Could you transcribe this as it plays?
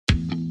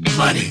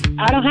money.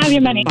 I don't have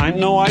your money. I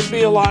know I'd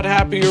be a lot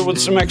happier with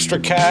some extra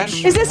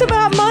cash. Is this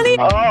about money?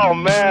 Oh,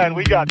 man,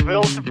 we got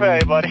bills to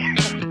pay, buddy.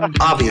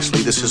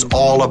 Obviously, this is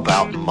all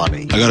about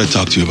money. I gotta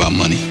talk to you about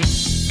money.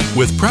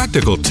 With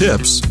practical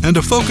tips and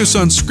a focus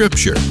on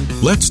Scripture,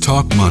 let's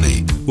talk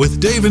money with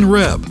Dave and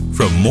Reb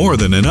from More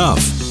Than Enough,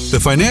 the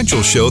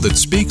financial show that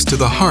speaks to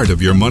the heart of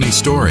your money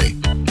story.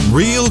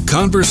 Real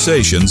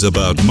conversations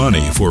about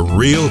money for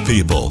real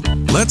people.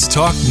 Let's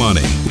talk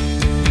money.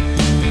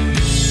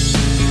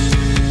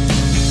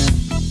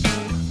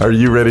 Are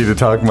you ready to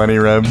talk money,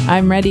 Reb?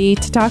 I'm ready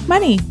to talk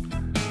money.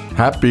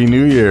 Happy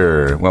New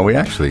Year. Well, we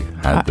actually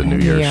had the New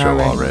Year show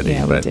already.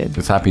 Yeah, but we did.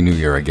 It's Happy New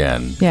Year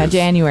again. Yeah,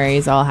 January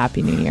is all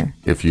Happy New Year.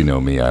 If you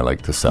know me, I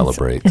like to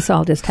celebrate. It's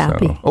all just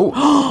happy. So,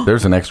 oh,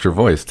 there's an extra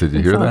voice. Did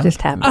you hear that? It's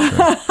all just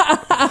happy.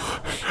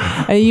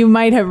 You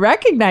might have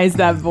recognized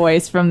that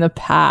voice from the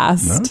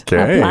past.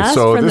 Okay,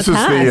 so this is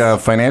the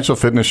Financial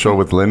Fitness Show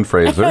with Lynn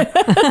Fraser.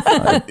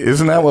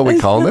 Isn't that what we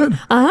called it?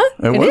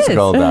 It was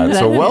called that.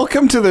 So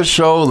welcome to the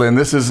show, Lynn.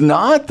 This is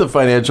not the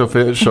Financial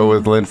Fitness Show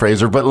with Lynn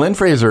Fraser, but Lynn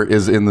Fraser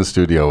is in the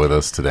studio with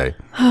us today.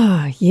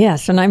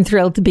 Yes, and I'm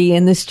thrilled to be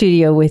in the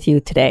studio with you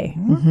today.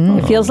 Mm-hmm.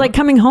 It feels like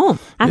coming home.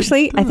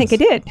 Actually, I think I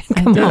did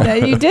come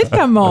home. You did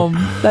come home.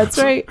 That's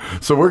right.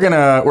 So we're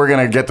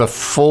gonna get the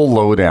full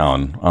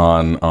lowdown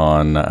on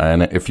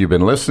and if you've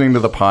been listening to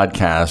the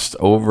podcast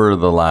over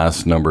the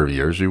last number of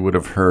years, you would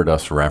have heard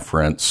us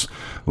reference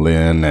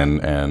Lynn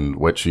and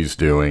what she's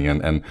doing,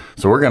 and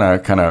so we're gonna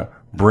kind of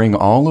bring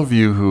all of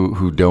you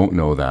who don't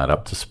know that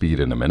up to speed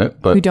in a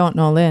minute, but who don't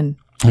know Lynn.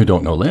 Who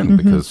don't know Lynn,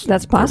 because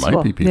that's possible. There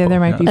might be people. Yeah,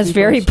 there might be. That's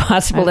people. very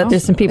possible that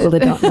there's some people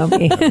that don't know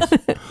me.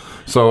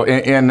 So,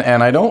 and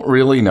I don't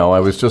really know.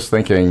 I was just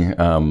thinking,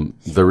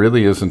 there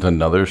really isn't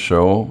another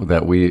show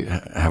that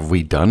have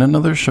we done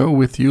another show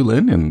with you,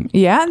 Lynn?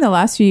 Yeah, in the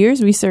last few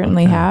years, we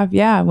certainly have.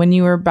 Yeah, when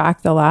you were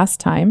back the last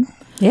time.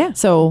 Yeah.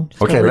 So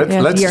okay,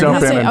 let's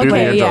jump in and do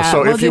the intro.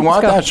 So if you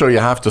want that show, you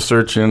have to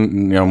search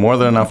in,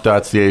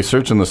 morethanenough.ca,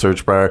 search in the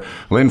search bar,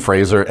 Lynn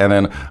Fraser, and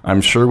then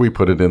I'm sure we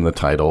put it in the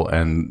title,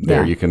 and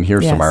there you can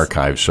hear some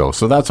archive shows.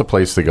 So that's a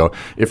place to go.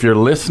 If you're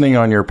listening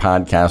on your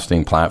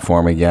podcasting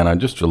platform, again,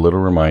 just a little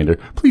reminder,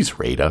 please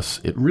rate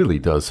us. It really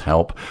does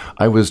help.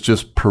 I was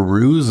just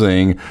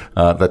perusing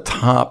the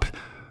top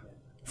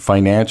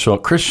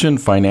Christian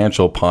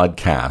financial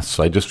podcasts.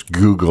 So I just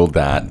Googled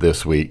that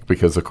this week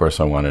because, of course,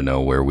 I want to know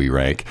where we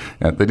rank.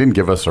 They didn't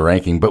give us a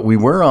ranking, but we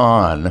were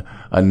on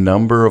a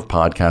number of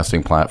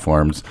podcasting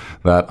platforms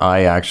that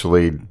I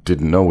actually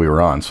didn't know we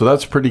were on. So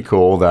that's pretty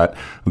cool that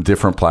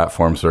different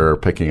platforms are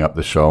picking up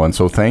the show. And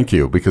so thank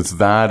you, because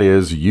that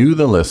is you,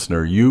 the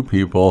listener, you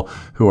people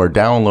who are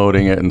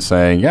downloading it and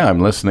saying, yeah,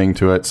 I'm listening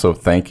to it. So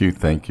thank you,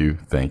 thank you,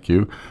 thank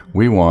you.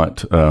 We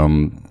want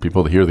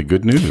people to hear the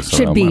good news.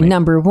 Should be money.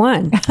 Number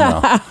one. No.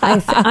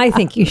 I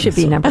think you should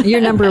be you're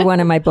number one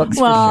in my books.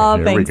 Well,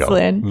 for sure. Thanks,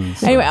 Lynn.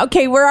 Anyway,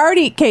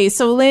 okay,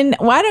 so Lynn,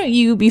 why don't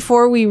you,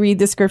 before we read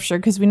the scripture,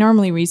 because we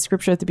normally read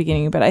scripture at the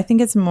beginning, but I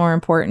think it's more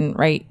important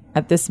right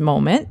at this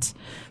moment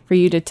for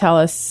you to tell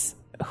us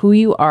who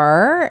you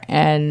are.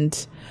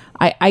 And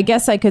I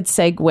guess I could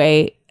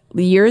segue.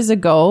 Years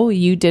ago,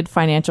 you did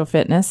financial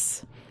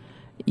fitness.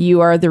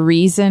 You are the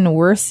reason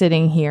we're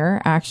sitting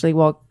here. Actually,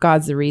 well,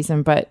 God's the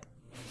reason, but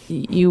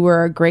you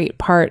were a great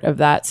part of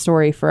that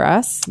story for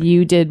us.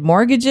 You did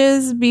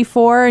mortgages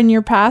before in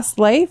your past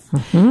life,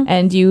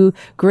 and you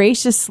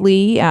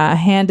graciously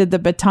handed the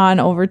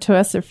baton over to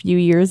us a few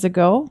years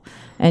ago,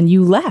 and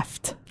you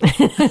left.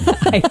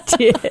 I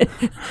did.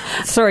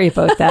 Sorry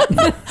about that.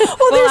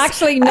 well,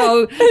 actually,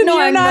 no,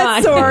 I'm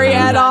not sorry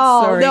at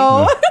all. Sorry.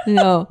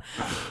 No.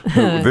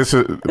 This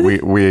is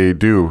we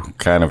do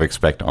kind of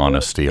expect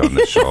honesty on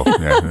this show.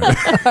 Yeah.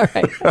 All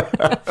right.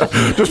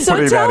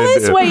 So tell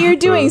us what you're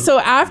doing. So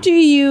after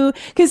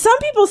because some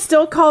people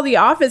still call the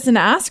office and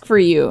ask for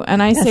you,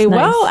 and I say,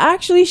 well,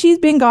 actually, she's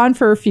been gone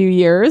for a few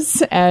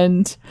years,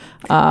 and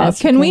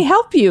can we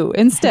help you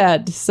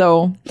instead?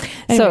 So,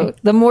 anyway. So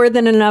the More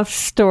Than Enough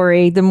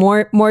story. The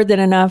More Than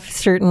Enough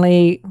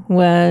certainly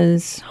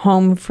was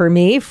home for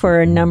me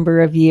for a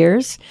number of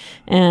years,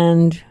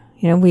 and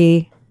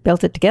we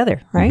built it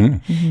together, right?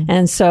 Mm-hmm.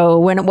 And so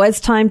when it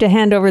was time to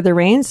hand over the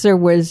reins, there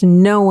was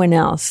no one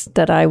else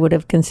that I would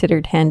have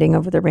considered handing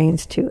over the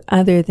reins to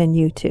other than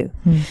you two.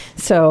 Mm.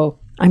 So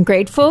I'm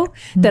grateful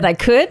that I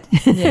could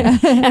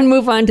and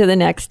move on to the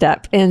next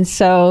step. And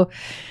so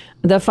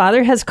the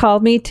Father has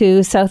called me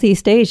to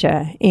Southeast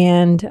Asia,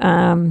 and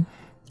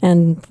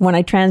when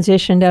I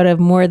transitioned out of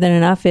More Than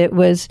Enough, it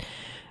was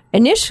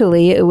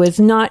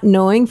not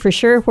knowing for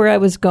sure where I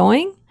was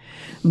going,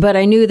 but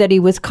I knew that he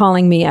was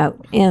calling me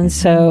out. And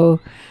so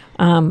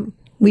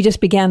we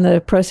just began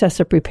the process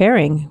of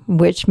preparing,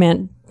 which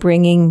meant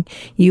bringing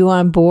you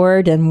on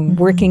board and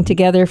working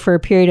together for a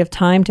period of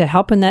time to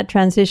help in that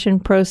transition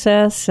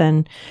process,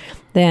 and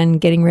then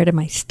getting rid of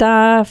my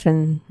stuff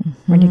and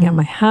renting out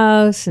my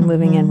house and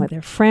moving in with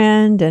a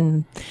friend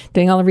and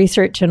doing all the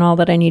research and all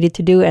that I needed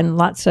to do, and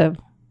lots of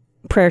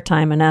prayer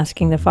time and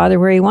asking the Father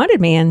where he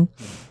wanted me.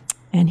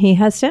 And he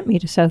has sent me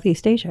to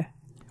Southeast Asia.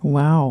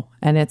 Wow.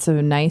 And it's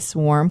a nice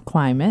warm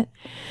climate.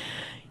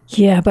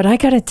 Yeah, but I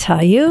got to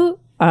tell you,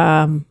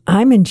 I'm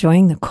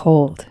enjoying the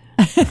cold.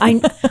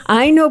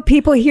 I know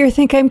people here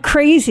think I'm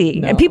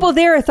crazy. And people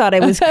there thought I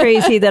was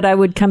crazy that I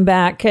would come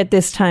back at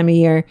this time of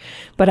year.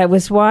 But I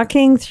was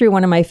walking through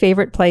one of my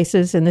favorite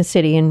places in the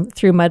city and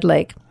through Mud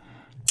Lake.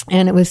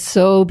 And it was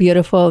so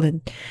beautiful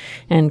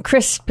and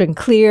crisp and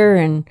clear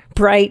and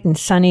bright and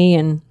sunny,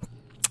 and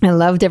I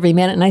loved every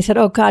minute. And I said,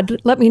 oh,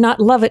 God, let me not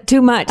love it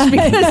too much,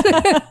 because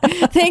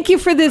thank you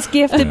for this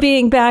gift of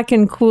being back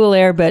in cool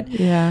air. But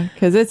yeah,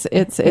 because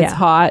it's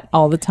hot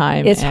all the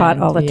time. It's hot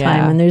all the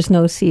time, and there's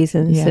no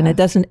seasons, and it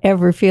doesn't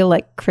ever feel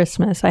like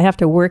Christmas. I have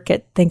to work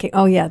at thinking,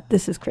 oh, yeah,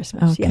 this is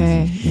Christmas.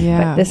 Okay. Yes.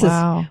 Yeah. But this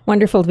is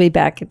wonderful to be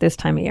back at this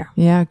time of year.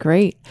 Yeah,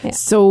 great. Yeah.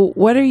 So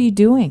what are you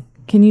doing?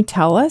 Can you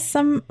tell us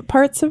some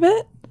parts of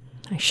it?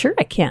 Sure,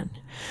 I can.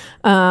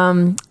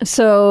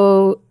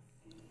 So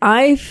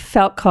I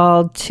felt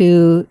called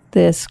to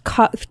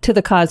to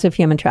the cause of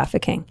human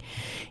trafficking,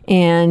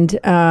 and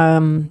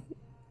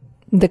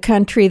the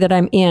country that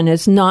I'm in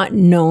is not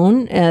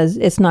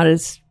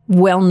as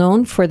well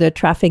known for the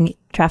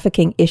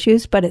trafficking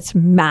issues, but it's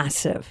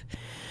massive.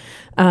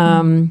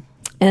 And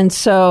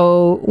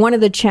so one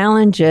of the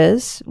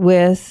challenges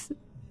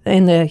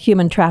in the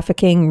human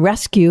trafficking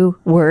rescue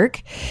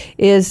work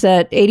is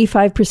that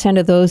 85%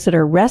 of those that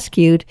are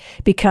rescued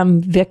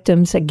become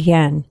victims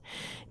again,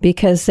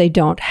 because they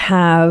don't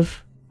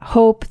have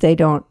hope.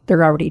 They're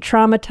already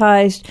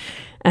traumatized,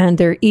 and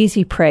they're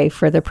easy prey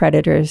for the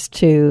predators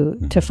to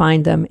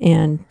find them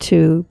and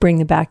to bring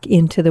them back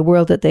into the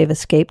world that they've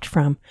escaped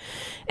from.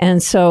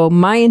 And so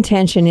my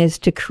intention is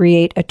to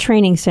create a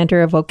training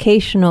center, a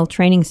vocational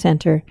training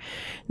center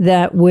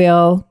that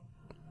will,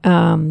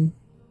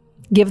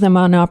 give them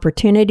an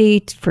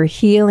opportunity for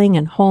healing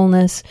and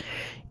wholeness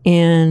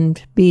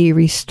and be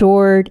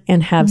restored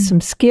and have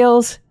some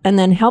skills, and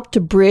then help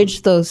to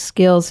bridge those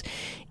skills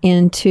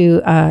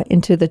into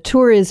the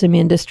tourism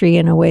industry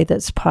in a way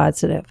that's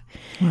positive.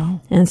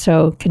 Wow. And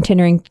so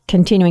continuing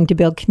to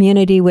build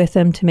community with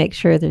them to make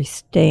sure they're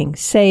staying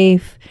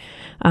safe.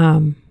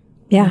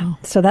 Wow.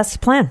 So that's the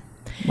plan.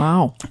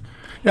 Wow.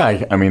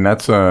 Yeah, I mean,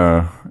 that's,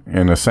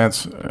 in a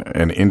sense,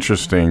 an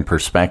interesting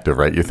perspective,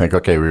 right? You think,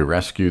 okay, we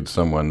rescued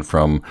someone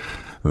from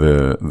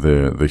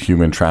the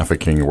human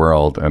trafficking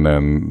world, and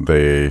then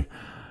they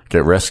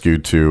get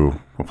rescued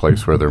to a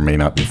place where there may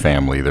not be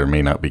family, there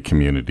may not be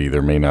community,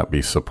 there may not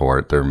be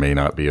support, there may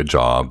not be a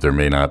job, there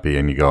may not be,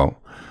 and you go,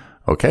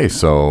 okay,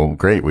 so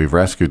great, we've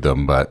rescued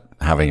them, but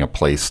having a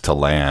place to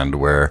land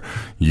where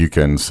you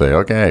can say,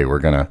 okay, we're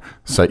going to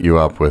set you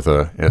up with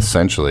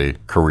essentially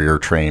career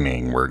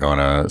training. We're going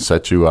to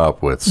set you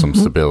up with some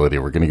stability.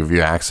 We're going to give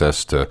you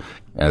access to,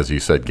 as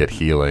you said, get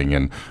healing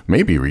and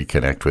maybe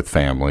reconnect with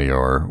family,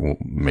 or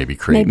maybe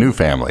create new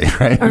family,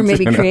 right? Or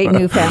maybe create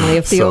new family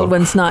if the old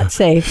one's not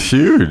safe.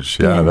 Huge.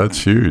 Yeah,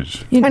 that's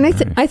huge. And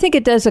I think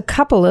it does a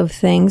couple of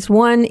things.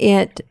 One,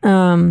 it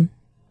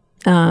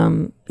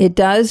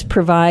does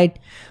provide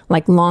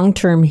like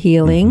long-term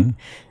healing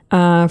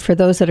for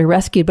those that are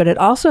rescued, but it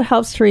also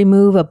helps to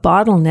remove a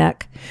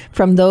bottleneck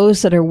from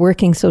those that are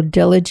working so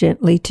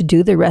diligently to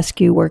do the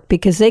rescue work,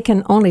 because they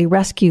can only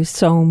rescue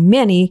so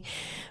many,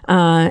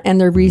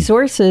 and their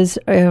resources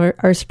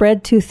are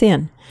spread too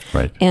thin.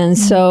 Right. And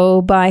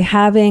so by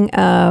having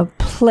a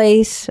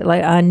place,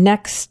 like a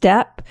next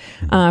step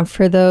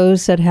for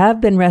those that have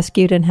been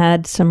rescued and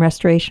had some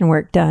restoration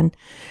work done,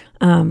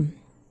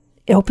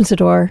 it opens the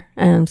door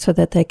so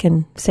that they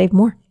can save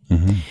more.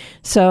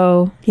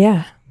 So,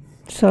 yeah.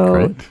 So,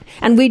 great.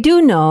 And we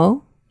do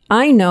know,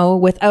 I know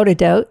without a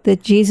doubt,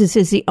 that Jesus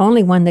is the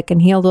only one that can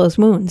heal those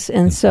wounds.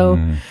 And so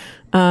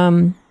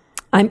I'm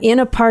in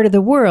a part of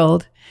the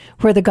world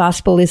where the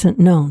gospel isn't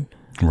known.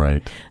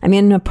 Right. I'm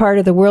in a part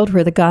of the world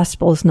where the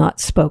gospel is not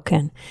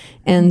spoken.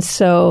 And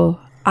so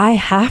I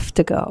have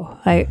to go.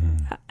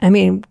 I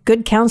mean,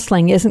 good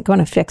counseling isn't going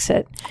to fix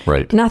it.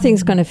 Right.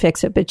 Nothing's going to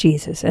fix it but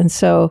Jesus. And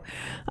so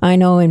I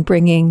know in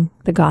bringing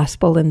the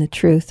gospel and the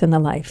truth and the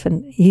life,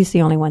 and he's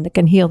the only one that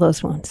can heal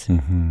those wounds.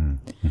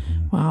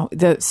 Wow.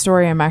 The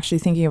story I'm actually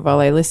thinking of while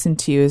I listen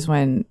to you is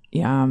when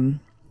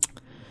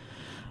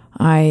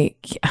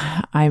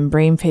I'm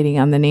brain fading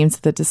on the names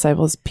of the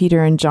disciples,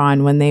 Peter and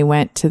John, when they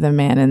went to the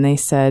man and they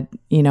said,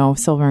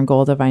 silver and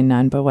gold have I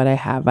none, but what I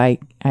have, I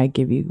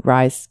give you.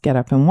 Rise, get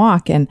up and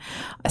walk. And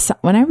so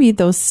when I read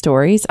those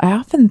stories, I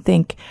often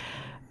think,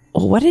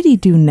 well, what did he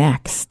do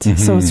next?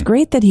 So it's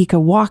great that he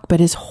could walk,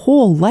 but his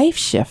whole life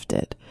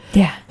shifted.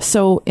 Yeah.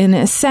 So in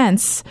a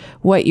sense,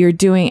 what you're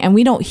doing, and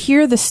we don't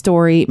hear the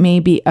story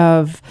maybe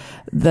of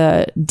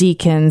the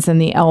deacons and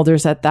the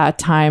elders at that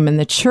time in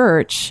the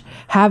church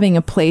having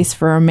a place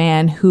for a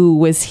man who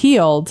was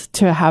healed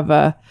to have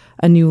a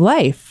new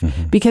life,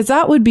 because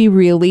that would be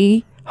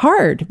really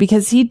hard,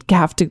 because he'd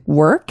have to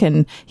work,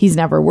 and he's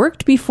never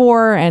worked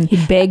before, and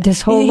he begged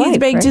his whole life. He's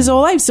begged his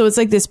whole life. So it's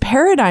like this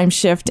paradigm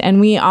shift, and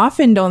we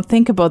often don't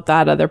think about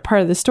that other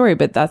part of the story,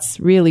 but that's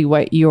really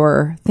what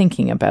you're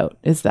thinking about,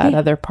 is that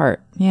other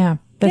part. Yeah,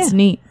 that's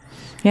neat.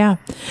 Yeah.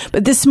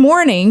 But this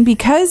morning,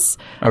 because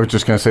I was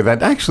just going to say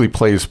that actually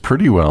plays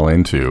pretty well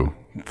into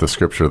the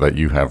scripture that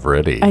you have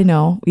ready. I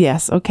know.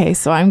 Yes. Okay.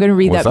 So I'm going to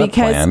read Was that that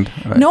because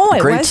planned? no,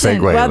 it Great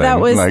wasn't. segue, Well,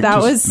 that Lynn.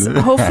 was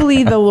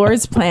hopefully the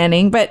Lord's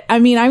planning. But I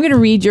mean, I'm going to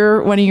read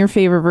one of your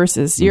favorite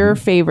verses. Your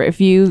favorite.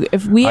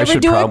 If we I ever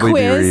should do a probably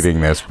quiz, be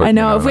reading this. But I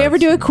know. If we ever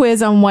that's- do a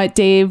quiz on what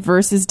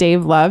verses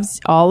Dave loves,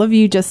 all of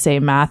you just say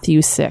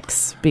Matthew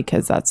 6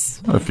 because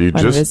that's if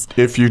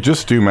you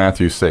just do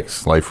Matthew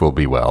 6, life will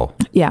be well.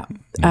 Yeah.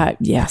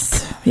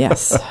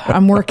 Yes.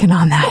 I'm working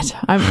on that.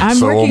 I'm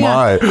So working am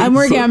I. on. I'm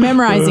working on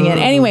memorizing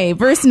it. Anyway,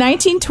 verse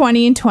 19,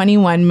 20, and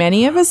 21.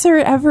 Many of us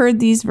have heard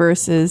these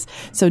verses,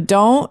 so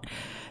don't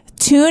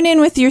tune in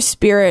with your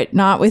spirit,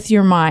 not with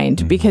your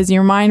mind, because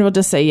your mind will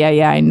just say,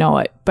 "Yeah, I know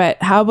it."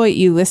 But how about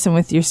you listen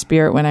with your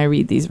spirit when I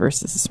read these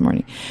verses this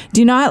morning?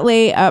 Do not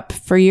lay up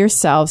for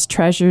yourselves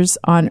treasures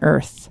on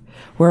earth,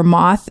 where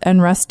moth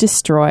and rust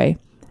destroy,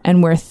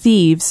 and where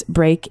thieves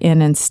break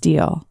in and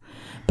steal.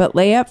 But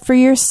lay up for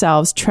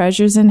yourselves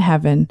treasures in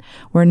heaven,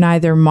 where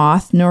neither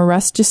moth nor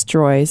rust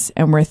destroys,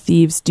 and where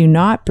thieves do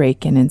not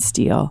break in and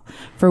steal.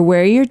 For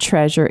where your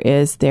treasure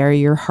is, there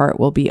your heart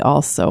will be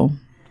also.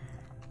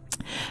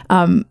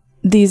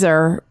 These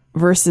are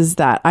verses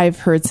that I've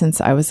heard since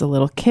I was a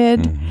little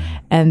kid.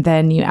 And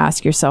then you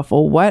ask yourself,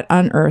 well, what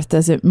on earth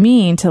does it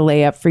mean to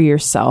lay up for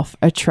yourself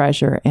a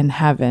treasure in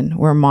heaven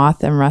where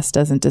moth and rust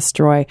doesn't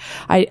destroy?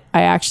 I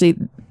actually,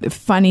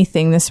 funny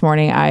thing this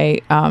morning, I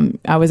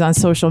was on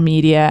social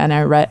media and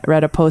I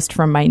read a post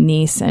from my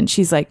niece, and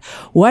she's like,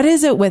 what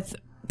is it with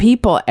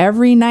people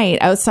every night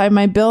outside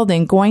my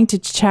building going to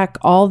check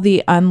all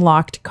the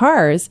unlocked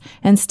cars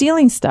and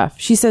stealing stuff?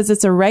 She says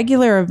it's a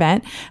regular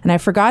event, and I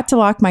forgot to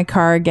lock my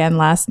car again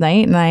last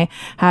night,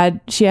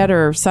 and she had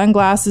her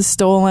sunglasses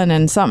stolen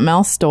and something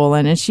else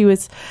stolen,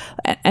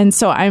 and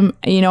so I'm,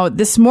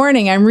 this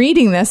morning I'm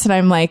reading this and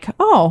I'm like,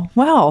 oh,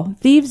 well,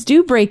 thieves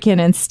do break in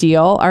and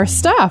steal our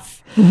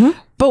stuff.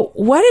 But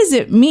what does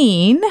it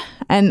mean?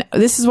 And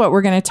this is what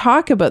we're going to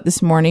talk about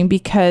this morning,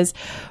 because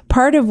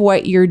part of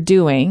what you're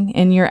doing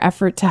in your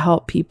effort to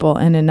help people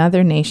in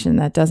another nation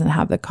that doesn't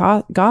have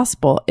the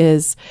gospel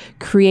is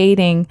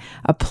creating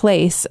a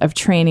place of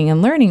training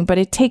and learning. But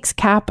it takes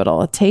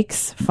capital, it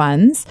takes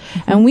funds.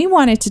 And we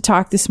wanted to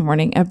talk this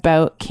morning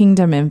about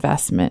kingdom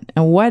investment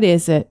and what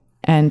is it?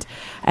 And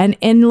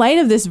in light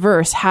of this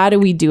verse, how do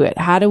we do it?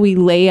 How do we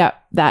lay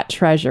up that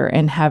treasure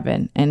in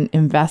heaven and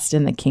invest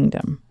in the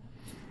kingdom?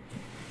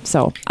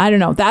 So I don't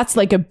know. That's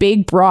like a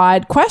big,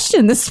 broad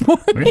question this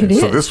morning.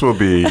 So this will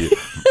be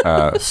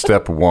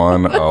step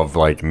one of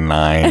like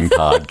 9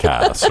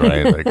 podcasts,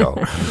 right? There you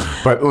go.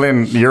 But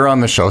Lynn, you're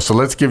on the show, so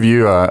let's give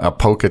you a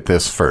poke at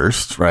this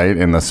first, right?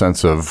 In the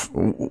sense of,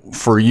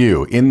 for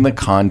you, in the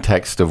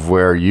context of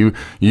where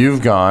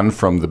you've gone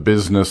from the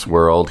business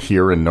world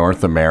here in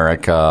North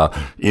America,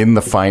 in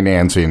the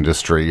finance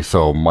industry,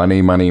 so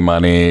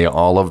money,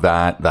 all of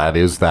that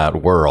is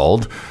that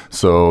world.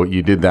 So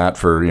you did that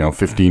for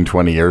 15,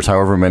 20 years,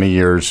 however many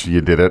years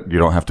you did it. You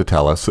don't have to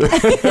tell us. A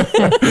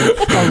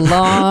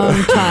long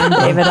time,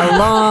 David, a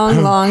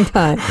long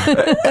time.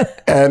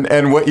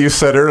 And what you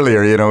said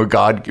earlier,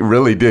 God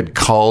really did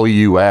call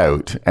you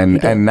out,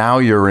 and now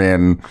you're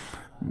in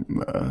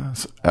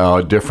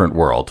a different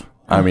world.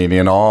 I mean,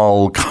 in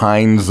all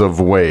kinds of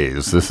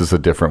ways, this is a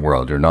different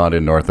world. You're not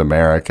in North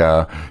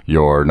America.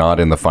 You're not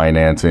in the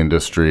finance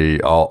industry,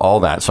 all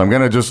that. So I'm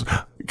going to just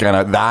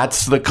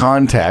that's the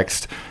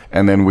context.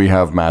 And then we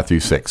have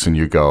Matthew 6, and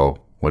you go,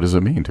 what does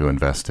it mean to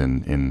invest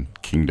in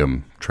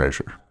kingdom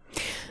treasure?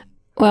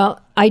 Well,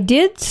 I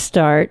did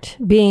start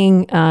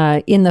being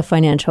in the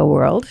financial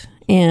world,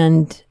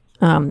 and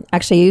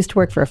actually I used to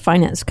work for a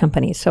finance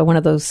company. So one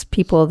of those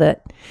people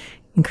that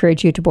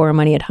encourage you to borrow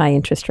money at high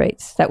interest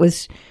rates. That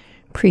was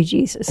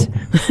pre-Jesus.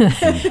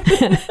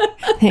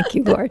 Thank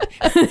you, Lord.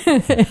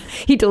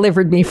 He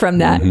delivered me from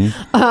that.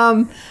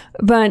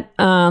 But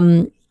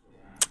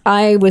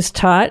I was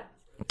taught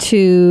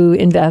to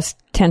invest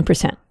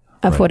 10%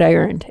 of what I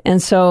earned.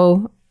 And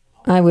so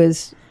I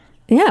was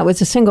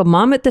a single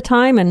mom at the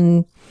time,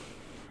 and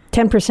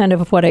 10%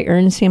 of what I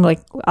earned seemed like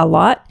a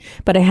lot,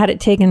 but I had it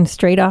taken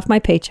straight off my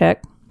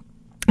paycheck.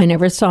 I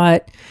never saw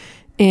it.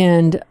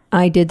 And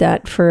I did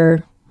that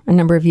for a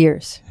number of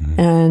years.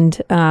 And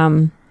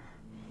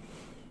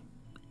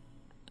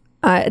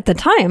at the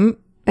time,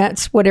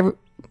 that's whatever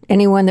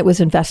anyone that was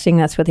investing,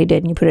 that's what they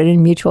did. And you put it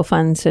in mutual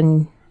funds,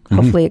 and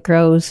hopefully it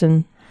grows.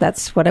 And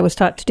that's what I was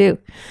taught to do.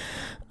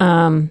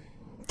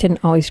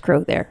 Didn't always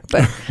grow there,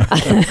 but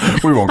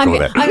we won't go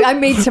there. I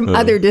made some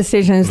other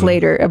decisions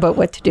later about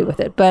what to do with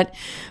it. But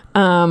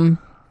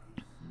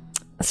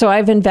so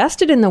I've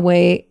invested in the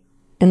way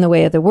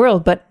of the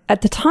world. But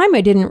at the time,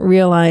 I didn't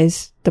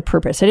realize the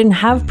purpose. I didn't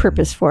have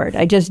purpose for it.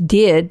 I just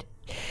did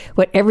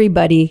what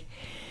everybody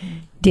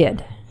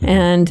did.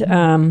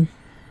 And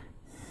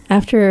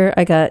after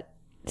I got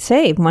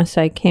saved, once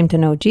I came to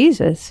know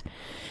Jesus,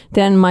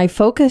 then my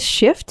focus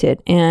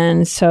shifted.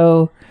 And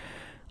so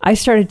I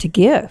started to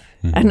give,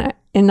 and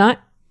not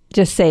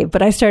just save,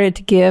 but I started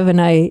to give. And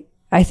I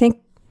think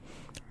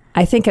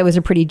I think I was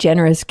a pretty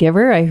generous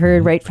giver. I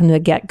heard right from the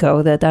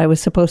get-go that I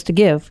was supposed to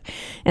give.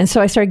 And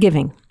so I started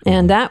giving.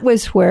 And that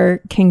was where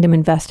kingdom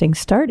investing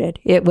started.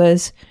 It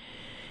was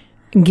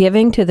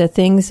giving to the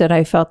things that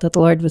I felt that the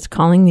Lord was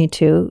calling me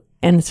to.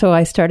 And so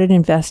I started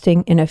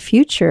investing in a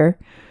future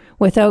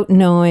without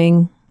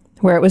knowing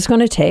where it was going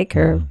to take.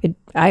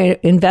 I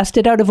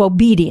invested out of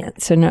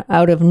obedience and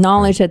out of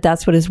knowledge that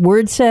that's what his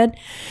word said.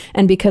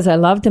 And because I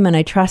loved him and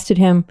I trusted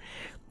him,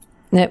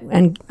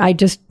 and I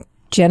just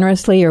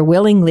generously or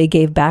willingly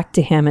gave back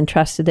to him and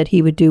trusted that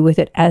he would do with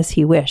it as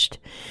he wished.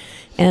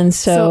 And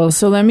so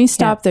let me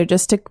stop there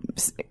just to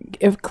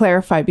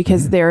clarify,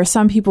 because there are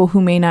some people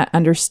who may not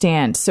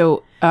understand.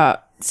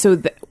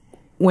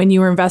 When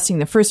you were investing,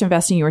 the first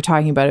investing you were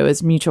talking about, it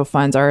was mutual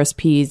funds,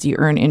 RSPs, you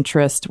earn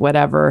interest,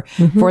 whatever,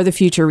 for the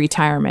future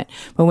retirement.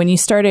 But when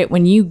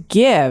you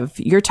give,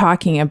 you're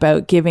talking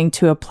about giving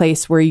to a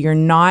place where you're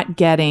not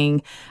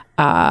getting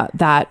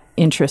that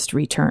interest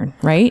return,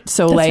 right?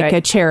 So that's like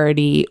a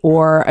charity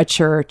or a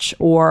church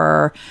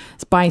or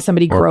buying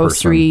somebody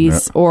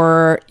groceries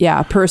or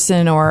a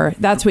person, or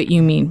that's what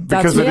you mean.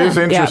 Because it is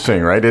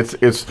interesting, right?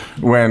 It's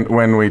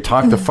when we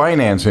talk the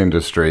finance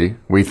industry,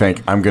 we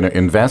think I'm going to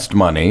invest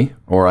money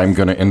or I'm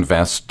going to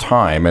invest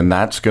time, and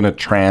that's going to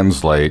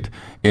translate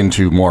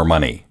into more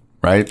money,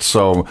 right?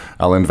 So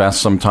I'll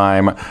invest some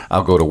time,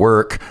 I'll go to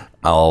work,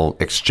 I'll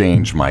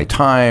exchange my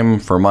time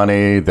for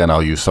money, then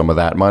I'll use some of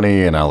that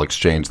money and I'll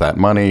exchange that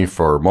money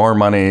for more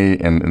money.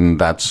 And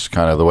that's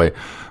kind of the way.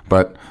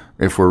 But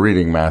if we're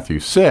reading Matthew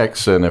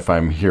 6, and if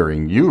I'm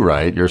hearing you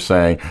right, you're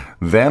saying,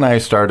 then I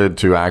started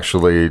to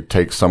actually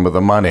take some of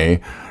the money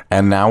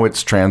and now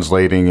it's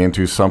translating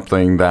into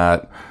something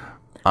that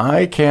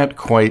I can't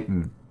quite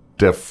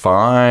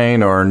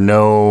define or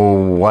know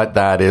what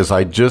that is.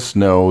 I just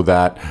know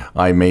that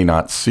I may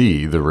not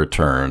see the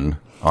return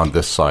on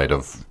this side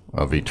of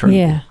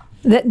eternity.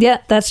 Yeah,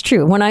 that's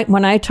true. When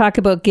I talk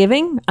about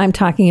giving, I'm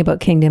talking about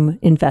kingdom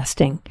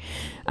investing,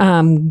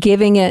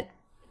 giving it,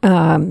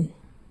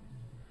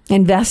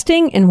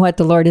 investing in what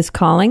the Lord is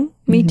calling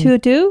me to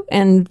do,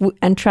 and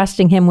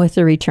trusting Him with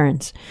the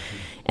returns.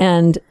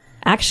 And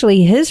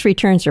actually, His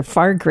returns are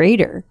far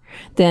greater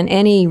than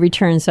any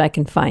returns I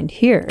can find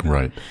here.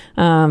 Right.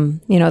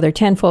 They're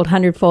tenfold,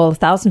 hundredfold,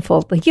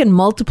 thousandfold. Like, you can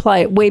multiply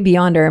it way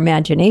beyond our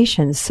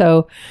imagination.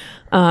 So,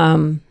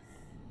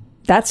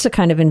 that's the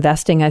kind of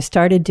investing I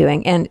started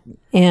doing. And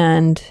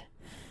it's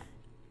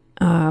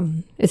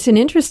an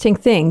interesting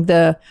thing.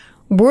 The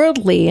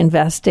worldly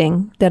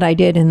investing that I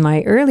did in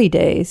my early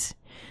days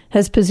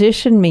has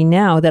positioned me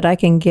now that I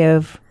can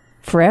give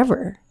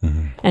forever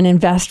and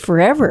invest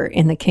forever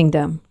in the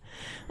kingdom.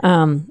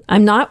 I'm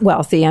not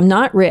wealthy. I'm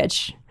not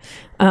rich.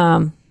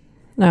 According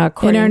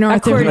to our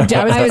North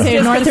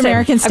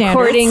American standards.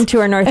 According to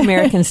our North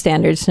American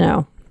standards,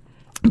 no.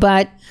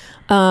 But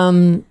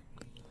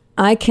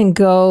I can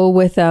go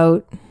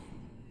without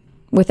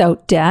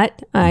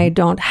debt. I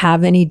don't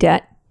have any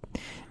debt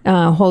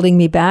holding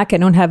me back. I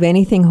don't have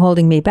anything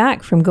holding me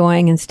back from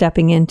going and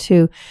stepping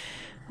into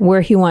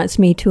where He wants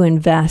me to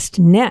invest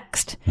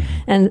next.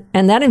 And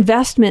that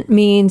investment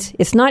means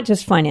it's not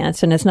just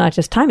finance and it's not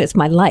just time, it's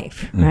my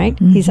life, right?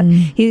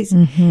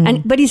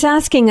 But He's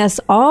asking us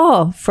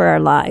all for our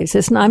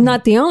lives. I'm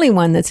not the only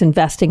one that's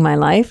investing my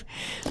life.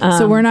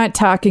 So we're not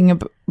talking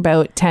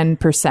about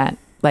 10%.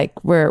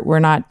 Like we're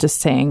not just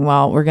saying,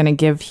 well, we're going to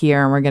give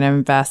here and we're going to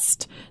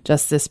invest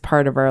just this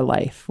part of our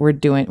life. We're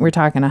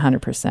talking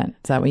 100%. Is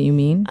that what you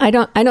mean? I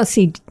don't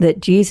see that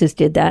Jesus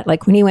did that.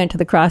 Like when He went to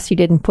the cross, He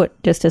didn't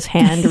put just His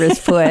hand or His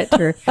foot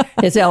or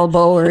His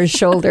elbow or His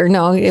shoulder.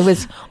 No, it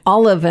was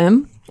all of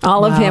Him.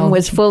 All of Him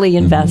was fully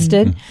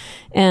invested.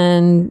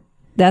 And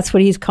that's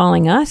what He's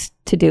calling us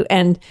to do.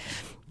 And,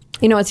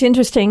 it's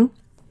interesting.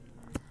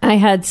 I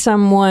had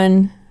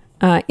someone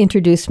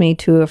introduced me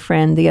to a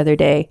friend the other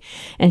day,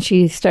 and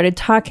she started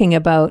talking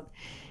about,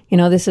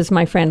 this is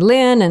my friend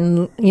Lynn,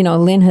 and,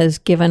 Lynn has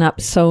given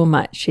up so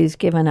much. She's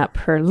given up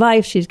her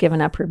life. She's given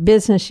up her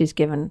business. She's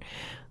given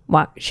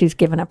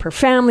up her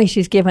family.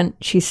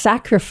 She's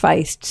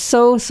sacrificed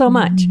so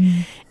much.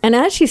 And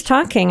as she's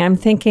talking, I'm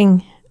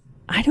thinking,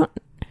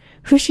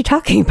 who's she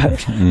talking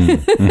about?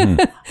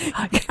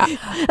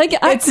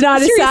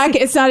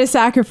 It's not a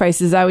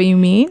sacrifice. Is that what you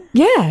mean?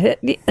 Yeah.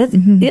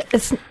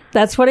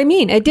 That's what I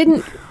mean. It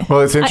didn't.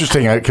 Well, it's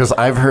interesting because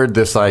I've heard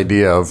this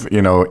idea of,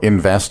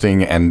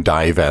 investing and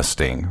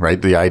divesting, right?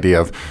 The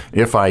idea of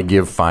if I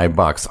give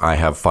 $5, I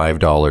have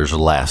 $5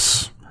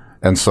 less.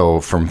 And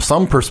so from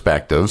some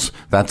perspectives,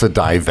 that's a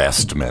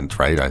divestment,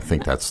 right? I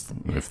think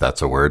if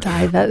that's a word.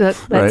 That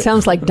right?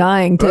 Sounds like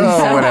dying to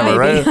whatever,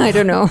 right? I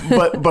don't know.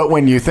 But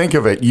when you think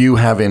of it, you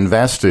have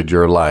invested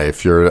your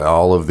life,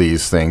 all of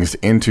these things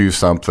into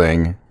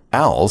something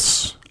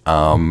else.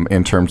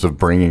 In terms of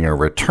bringing a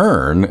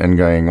return and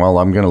going, well,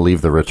 I'm going to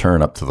leave the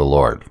return up to the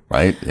Lord,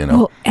 right?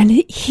 Well, and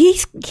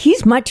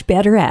he's much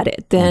better at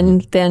it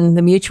than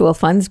the mutual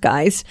funds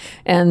guys.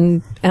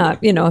 And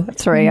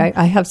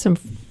I have some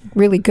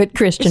really good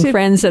Christian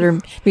friends that are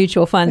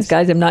mutual funds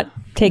guys. I'm not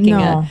taking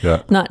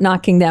not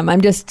knocking them.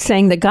 I'm just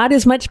saying that God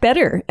is much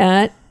better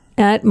at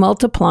at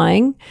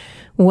multiplying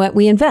what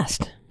we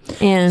invest.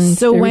 And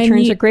So the when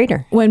returns are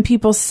greater. When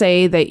people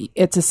say that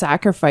it's a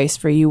sacrifice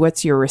for you,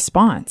 what's your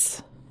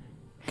response?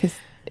 'Cause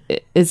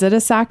is it a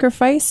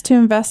sacrifice to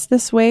invest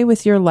this way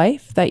with your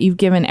life, that you've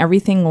given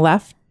everything,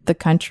 left the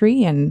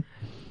country? And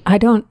I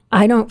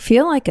don't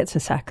feel like it's a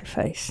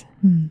sacrifice.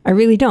 I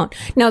really don't.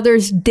 Now,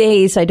 there's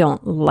days I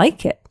don't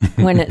like it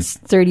when it's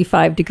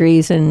 35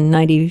 degrees and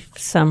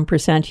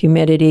 90%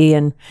 humidity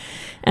and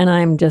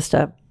I'm just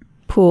a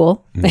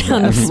pool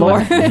on the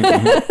floor.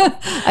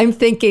 I'm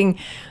thinking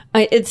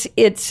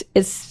it's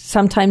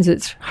sometimes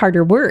it's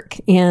harder work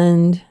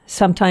and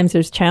sometimes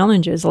there's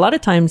challenges. A lot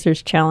of times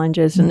there's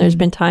challenges and there's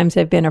been times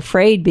I've been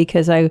afraid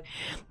because I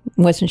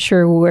wasn't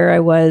sure where I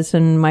was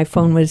and my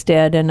phone was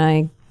dead and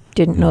I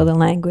didn't know the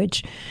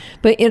language.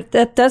 But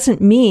that doesn't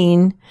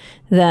mean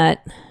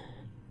that,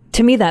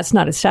 to me, that's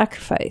not a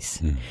sacrifice.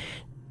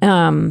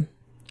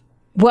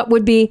 What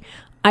would be,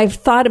 I've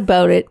thought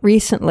about it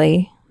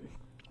recently,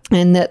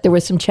 and that there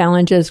were some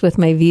challenges with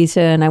my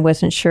visa and I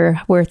wasn't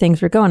sure where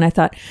things were going. I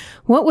thought,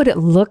 what would it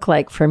look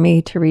like for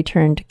me to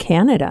return to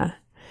Canada?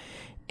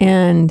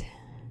 And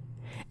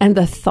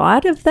the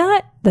thought of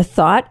that, the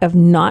thought of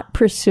not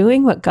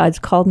pursuing what God's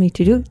called me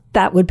to do,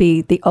 that would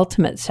be the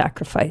ultimate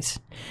sacrifice,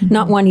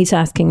 not one he's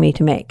asking me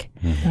to make.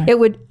 It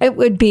would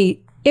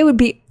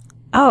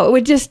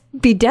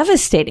just be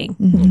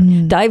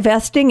devastating,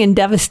 divesting and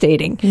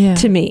devastating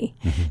to me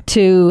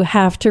to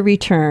have to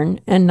return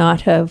and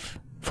not have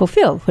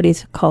fulfilled what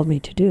he's called me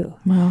to do.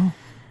 wow.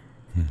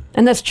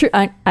 And that's true.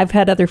 I've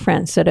had other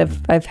friends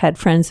I've had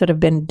friends that have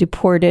been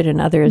deported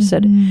and others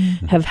that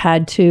have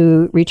had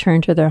to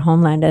return to their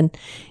homeland. And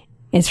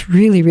it's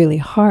really, really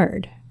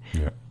hard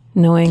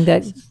knowing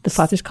that the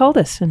Father's called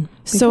us. And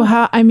So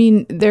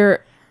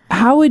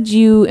how would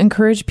you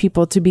encourage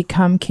people to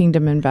become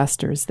kingdom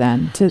investors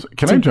then?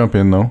 Can I jump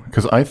in, though?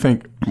 Because I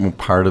think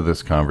part of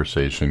this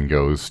conversation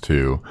goes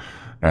to,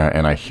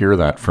 and I hear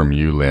that from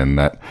you, Lynn,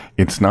 that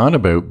it's not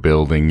about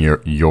building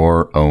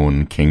your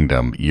own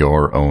kingdom,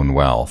 your own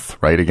wealth,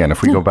 right? Again,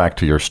 if we go back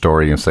to your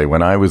story and say,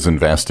 when I was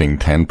investing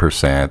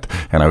 10%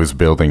 and I was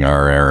building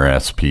our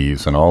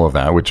RSPs and all of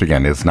that, which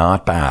again is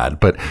not bad,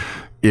 but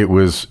it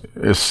was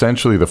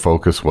essentially the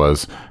focus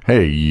was,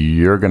 hey,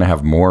 you're going to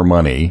have more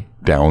money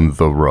down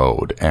the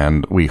road.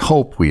 And we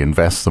hope we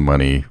invest the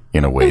money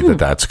in a way that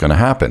that's going to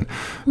happen.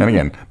 And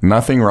again,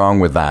 nothing wrong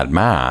with that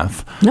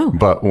math. No.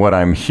 But what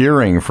I'm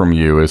hearing from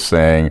you is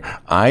saying,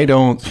 I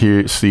don't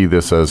see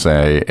this as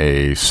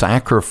a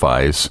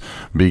sacrifice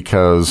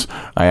because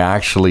I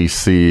actually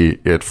see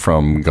it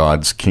from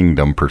God's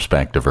kingdom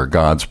perspective or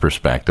God's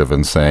perspective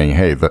and saying,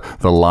 hey,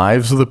 the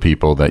lives of the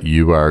people that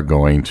you are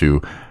going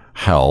to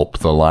help,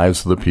 the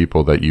lives of the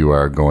people that you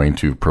are going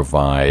to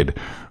provide,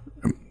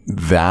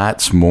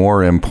 that's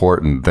more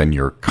important than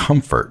your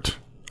comfort.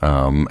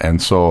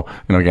 And so,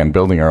 again,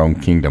 building our own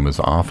kingdom is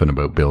often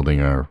about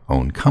building our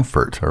own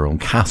comfort, our own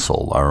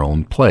castle, our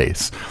own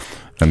place,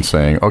 and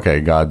saying, okay,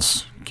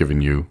 God's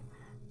given you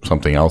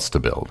something else to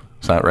build.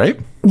 Is that right?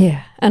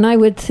 yeah. And I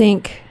would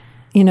think,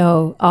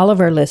 all of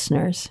our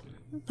listeners,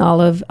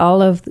 all of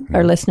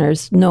our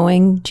listeners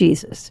knowing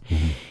Jesus,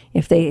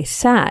 if they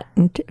sat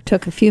and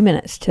took a few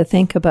minutes to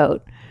think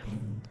about,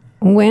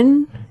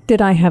 when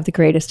did I have the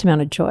greatest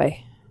amount of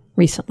joy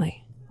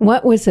recently?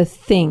 What was the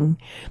thing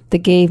that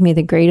gave me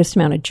the greatest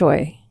amount of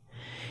joy?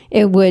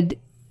 It would,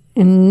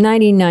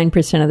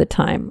 99% of the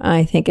time,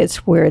 I think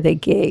it's where they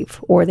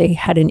gave or they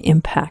had an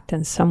impact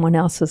on someone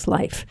else's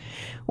life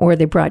or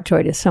they brought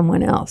joy to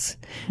someone else.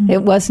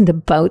 It wasn't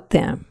about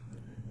them.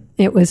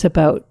 It was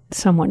about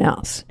someone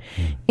else.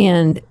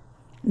 And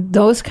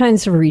those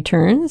kinds of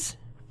returns,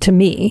 to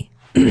me,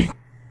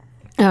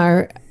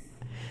 are,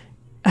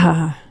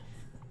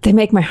 they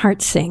make my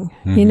heart sing.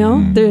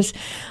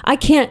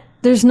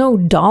 There's no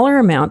dollar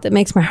amount that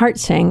makes my heart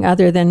sing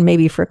other than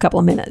maybe for a couple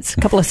of minutes,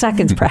 a couple of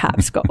seconds,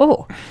 perhaps. Go,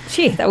 oh,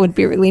 gee, that would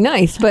be really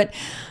nice. But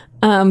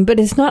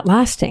it's not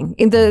lasting.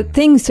 And the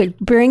things that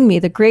bring me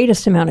the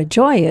greatest amount of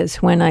joy is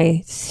when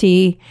I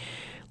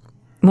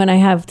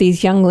have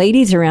these young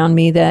ladies around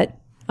me that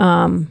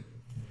are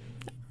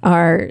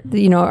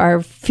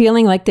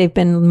feeling like they've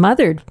been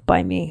mothered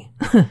by me,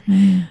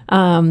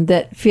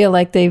 that feel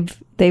like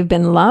they've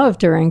been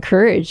loved or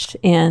encouraged,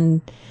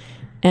 and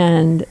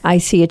I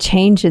see a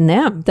change in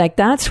them. Like,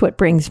 that's what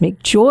brings me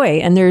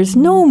joy. And there's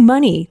no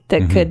money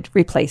that could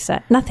replace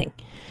that. Nothing.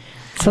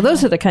 So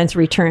those are the kinds of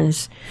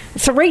returns.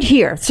 So right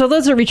here. So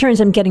those are returns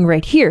I'm getting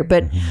right here.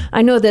 But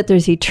I know that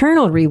there's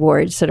eternal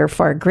rewards that are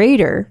far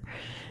greater.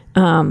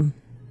 That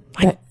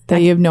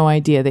you have no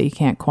idea, that you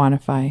can't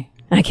quantify.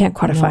 I can't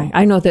quantify. No.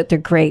 I know that they're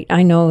great.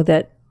 I know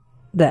that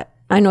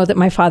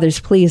my Father's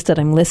pleased that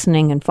I'm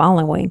listening and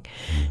following.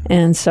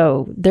 And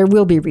so there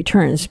will be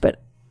returns,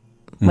 but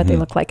what they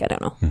look like, I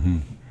don't know.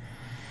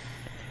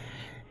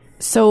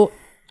 So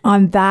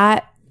on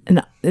that,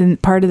 and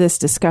part of this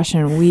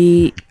discussion,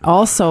 we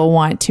also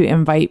want to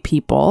invite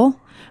people,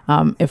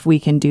 if we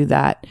can do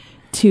that,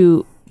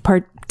 to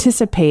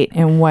participate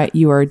in what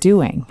you are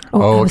doing.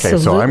 Oh, okay.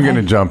 So I'm going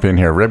to jump in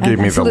here. Reb gave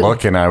me the Absolutely.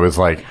 look, and I was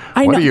like,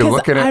 I "What know, are you 'cause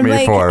looking at I'm me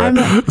like-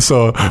 for?"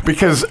 So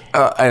because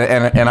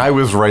and I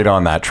was right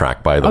on that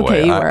track, by the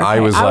Okay, way. you were. I Okay.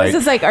 was I was like,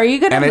 just like, are you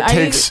gonna- And are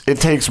you- it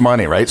takes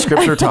money, right?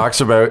 Scripture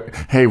talks about,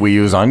 hey, we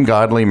use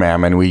ungodly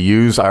mammon, we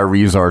use our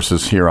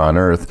resources here on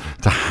earth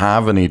to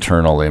have an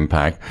eternal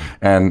impact,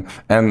 and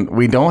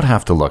we don't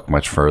have to look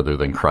much further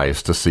than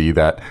Christ to see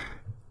that.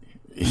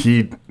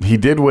 He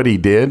did what he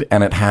did,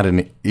 and it had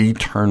an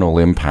eternal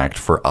impact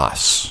for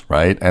us,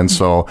 right? And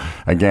so,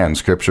 again,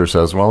 Scripture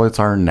says, well, it's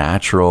our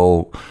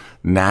natural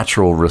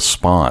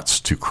response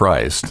to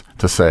Christ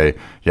to say,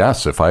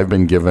 yes, if I've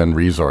been given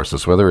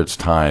resources, whether it's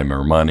time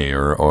or money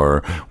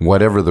or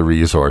whatever the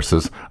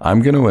resources,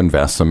 I'm going to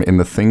invest them in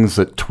the things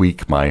that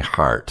tweak my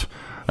heart.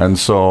 And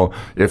so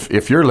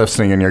if you're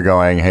listening and you're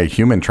going, hey,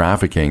 human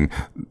trafficking,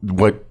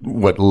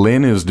 what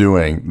Lynn is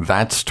doing,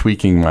 that's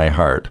tweaking my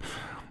heart.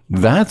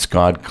 That's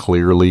God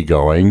clearly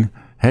going,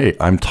 hey,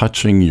 I'm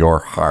touching your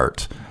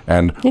heart.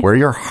 And where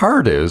your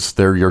heart is,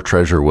 there your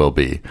treasure will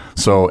be.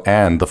 So,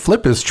 and the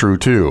flip is true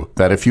too,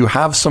 that if you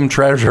have some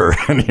treasure,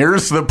 and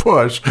here's the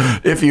push,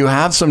 if you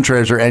have some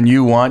treasure and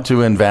you want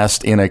to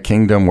invest in a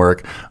kingdom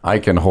work, I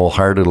can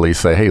wholeheartedly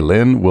say, hey,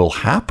 Lynn will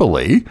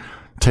happily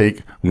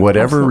take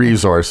whatever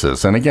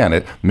resources. And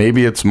again,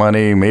 maybe it's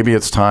money, maybe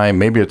it's time,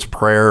 maybe it's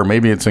prayer,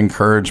 maybe it's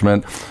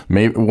encouragement,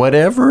 maybe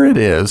whatever it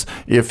is.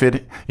 If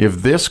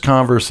this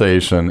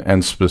conversation,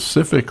 and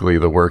specifically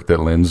the work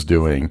that Lynn's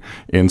doing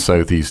in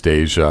Southeast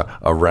Asia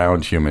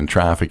around human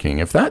trafficking,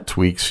 if that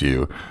tweaks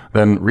you,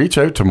 then reach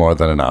out to More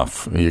Than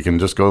Enough. You can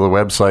just go to the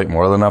website,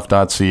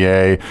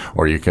 morethanenough.ca,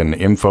 or you can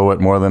info at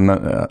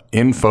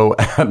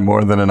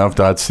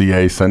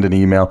morethanenough.ca, send an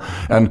email,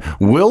 and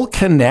we'll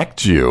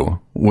connect you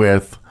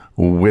with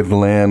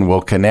Lynn.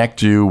 We'll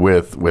connect you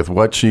with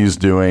what she's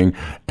doing.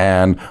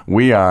 And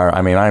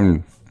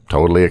I'm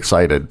totally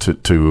excited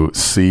to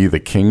see the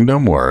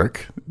kingdom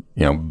work,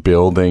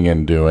 building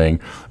and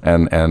doing.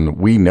 And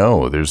we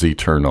know there's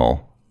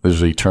eternal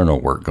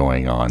work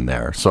going on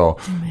there. So,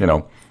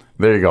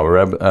 there you go,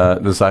 Reb.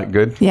 Is that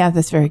good? Yeah,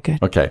 that's very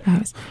good. Okay.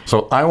 Nice.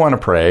 So I want to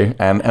pray,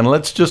 and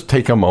let's just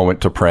take a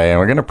moment to pray, and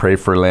we're going to pray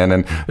for Lynn.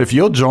 And if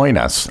you'll join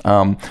us,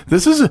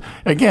 this is,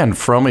 again,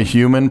 from a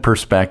human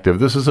perspective,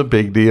 this is a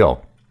big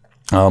deal.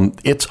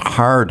 It's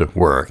hard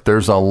work.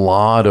 There's a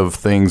lot of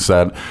things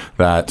that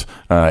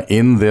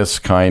in this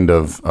kind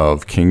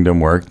of kingdom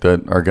work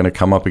that are going to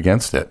come up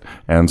against it.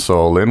 And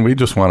so, Lynn, we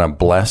just want to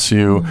bless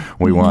you.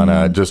 We want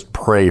to just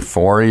pray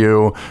for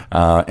you.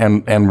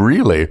 And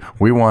really,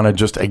 we want to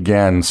just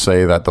again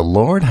say that the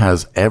Lord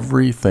has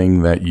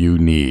everything that you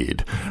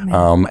need.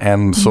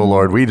 And so,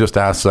 Lord, we just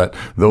ask that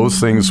those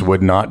things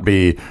would not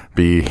be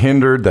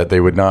hindered, that they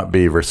would not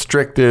be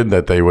restricted,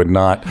 that they would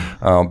not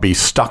be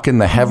stuck in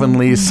the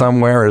heavenlies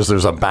somewhere as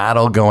there's a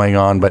battle going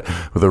on, but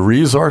the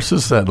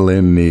resources that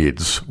Lynn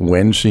needs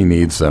when she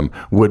needs them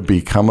would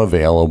become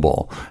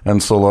available.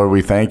 And so, Lord,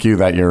 we thank you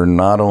that you're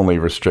not only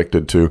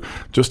restricted to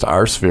just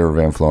our sphere of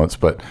influence,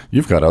 but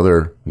you've got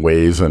other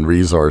ways and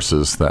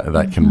resources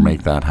that can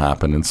make that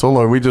happen. And so,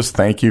 Lord, we just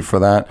thank you for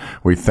that.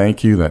 We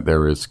thank you that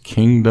there is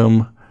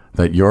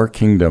that your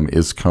kingdom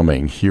is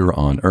coming here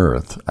on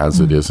earth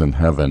as it is in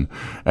heaven.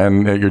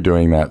 And you're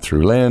doing that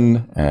through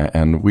Lynn.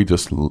 And we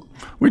just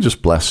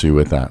bless you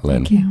with that,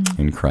 Lynn,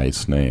 in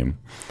Christ's name.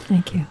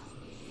 Thank you.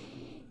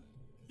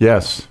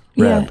 Yes.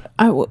 Reb.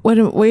 Yeah. Why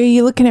are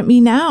you looking at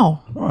me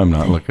now? I'm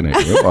not looking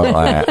at you. Well,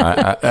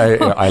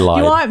 I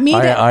lied. You want me to?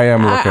 I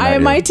am looking at you.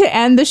 Am I to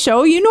end the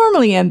show? You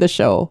normally end the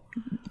show.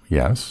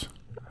 Yes.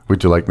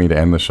 Would you like me to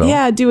end the show?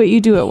 Yeah, do it.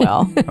 You do it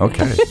well.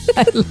 Okay.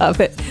 I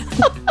love it.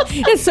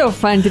 It's so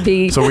fun to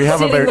be. So we have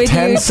sitting about with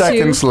 10 you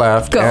seconds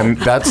left, go. and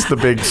that's the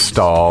big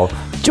stall.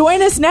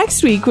 Join us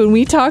next week when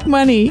we talk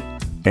money.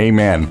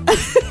 Amen.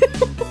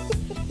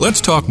 Let's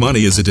Talk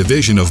Money is a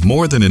division of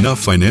More Than Enough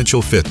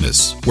Financial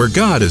Fitness, where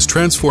God is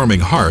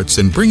transforming hearts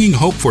and bringing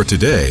hope for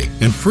today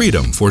and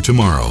freedom for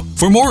tomorrow.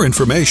 For more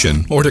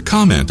information or to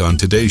comment on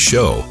today's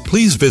show,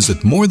 please visit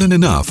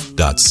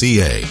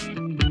morethanenough.ca.